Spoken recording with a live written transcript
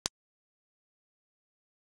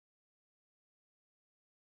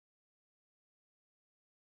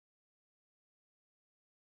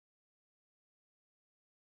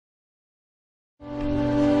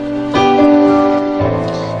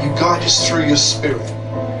guide us through your Spirit.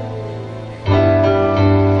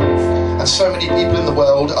 And so many people in the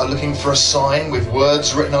world are looking for a sign with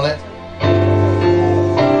words written on it.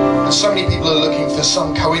 And so many people are looking for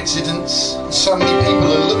some coincidence. And so many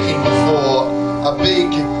people are looking for a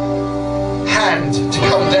big hand to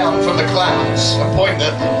come down from the clouds and point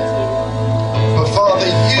at them. But Father,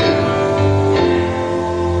 you,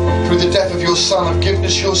 through the death of your Son, have given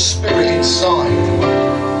us your Spirit inside.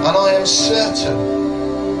 And I am certain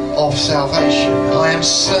of salvation. I am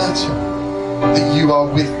certain that you are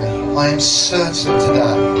with me. I am certain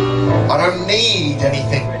today. I don't need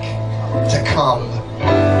anything to come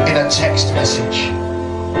in a text message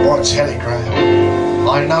or a telegram.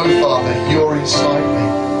 I know, Father, you're inside me.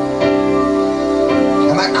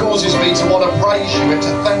 And that causes me to want to praise you and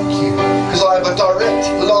to thank you, because I have a direct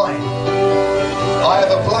line. I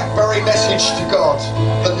have a BlackBerry message to God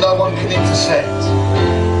that no one can intercept.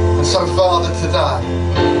 And so, Father, today,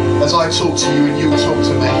 as I talk to you and you talk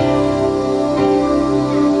to me,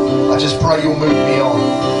 I just pray you'll move me on,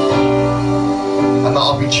 and that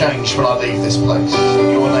I'll be changed when I leave this place.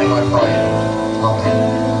 In your name I pray. Amen.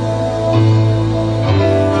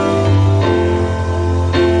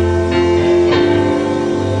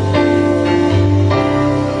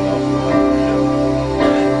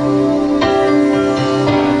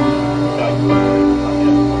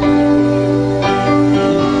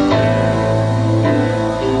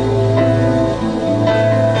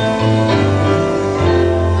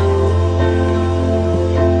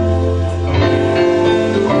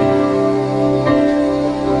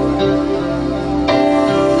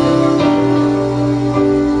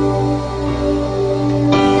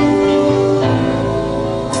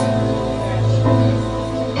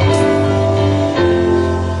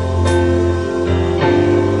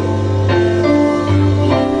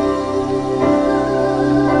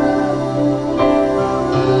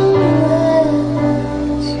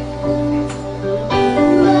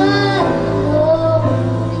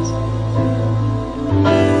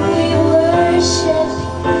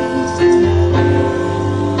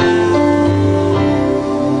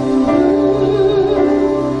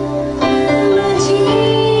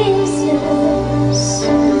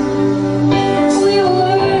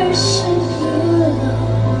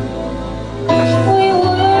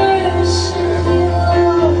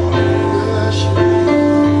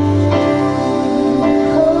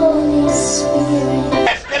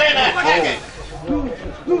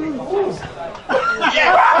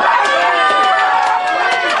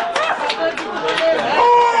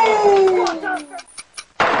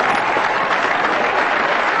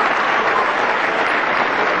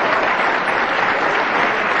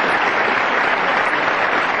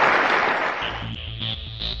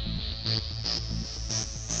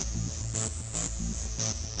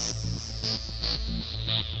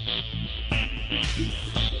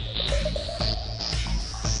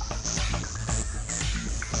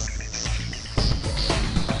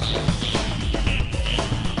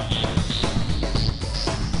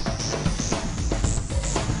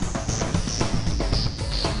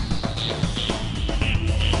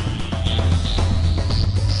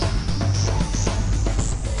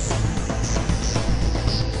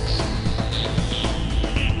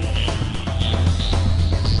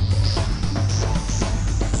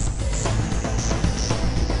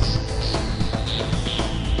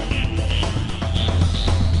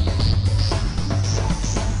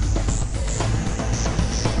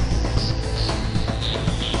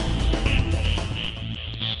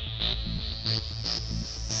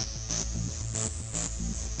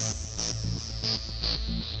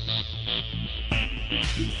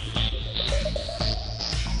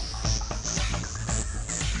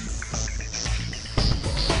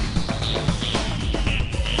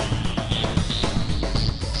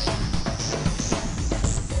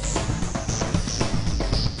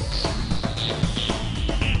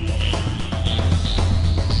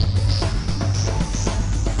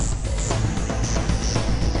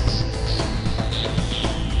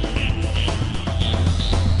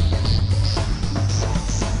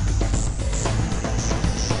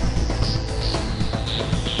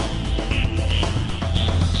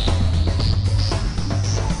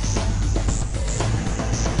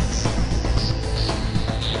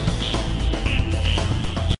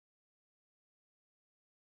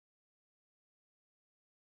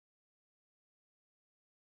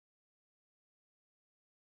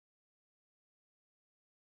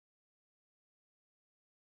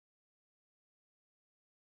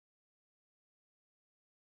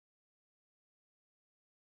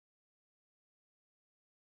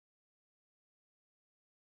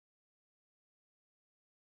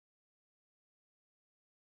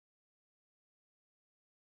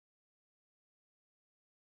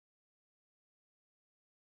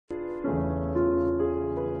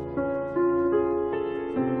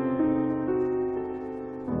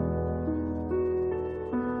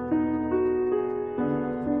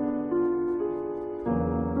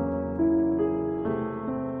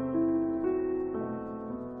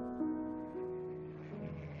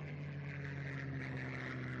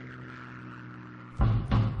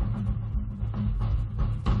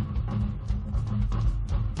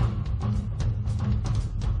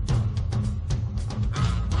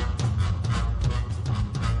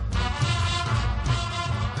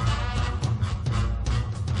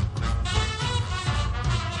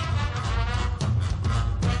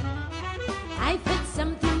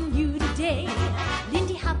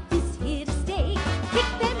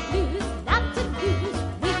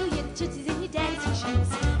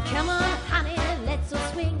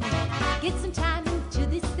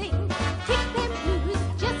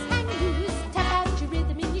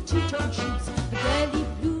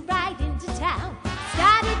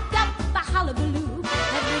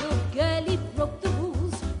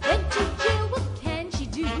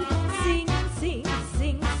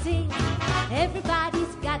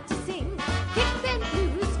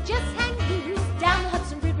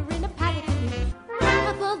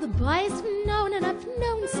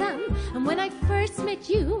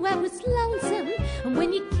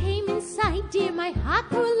 my dear, my heart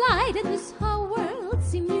grew light and this whole world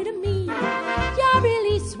seemed new to me. You're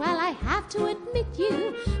really swell, I have to admit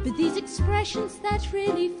you, but these expressions that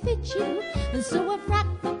really fit you. And so I've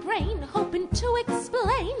racked my brain, hoping to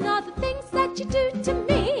explain all the things that you do to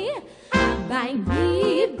me. By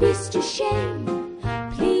me, beast to shame,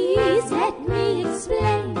 please let me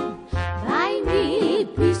explain. By me,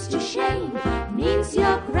 beast to shame means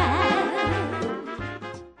you're grand.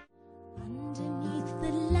 Underneath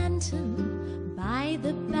the lantern by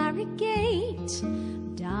the barricade,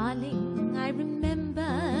 darling, I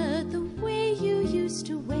remember the way you used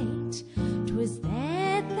to wait. 'Twas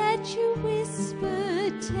there that you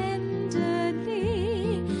whispered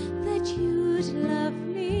tenderly that you'd love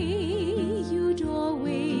me, you'd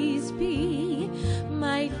always be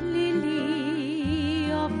my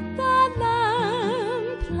lily of the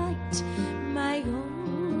lamplight, my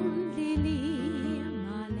own Lily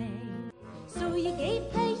Marley. So you gave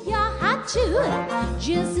her your heart too,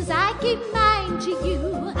 just as I gave mine to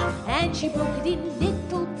you, and she broke it in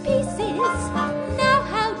little pieces. Now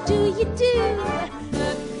how do you do? The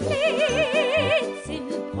fleet's in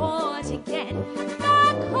port again,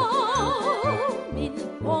 back home in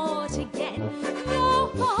port again. You're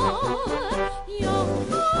home,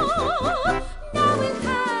 now we'll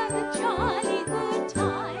have a jolly good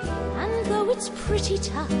time. And though it's pretty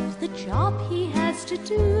tough, the job he has to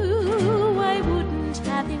do, I wouldn't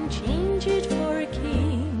have him change it for a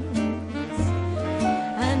king's.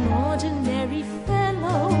 An ordinary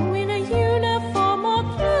fellow in a uniform or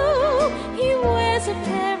blue, he wears a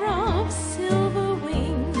pair of silver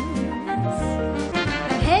wings.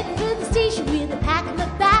 I head for the station with a pack on my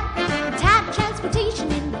back, a tap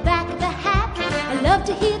transportation in the back of the hat. I love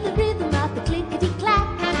to hear the rhythm of the clickety-clack,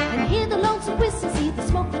 and hear the lonesome whistle, see the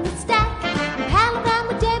smoke from the stack, and pal around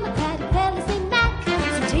with Democratic fellas named Mac.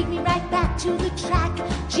 So take me right back to the track,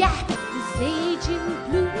 Jack, the sage in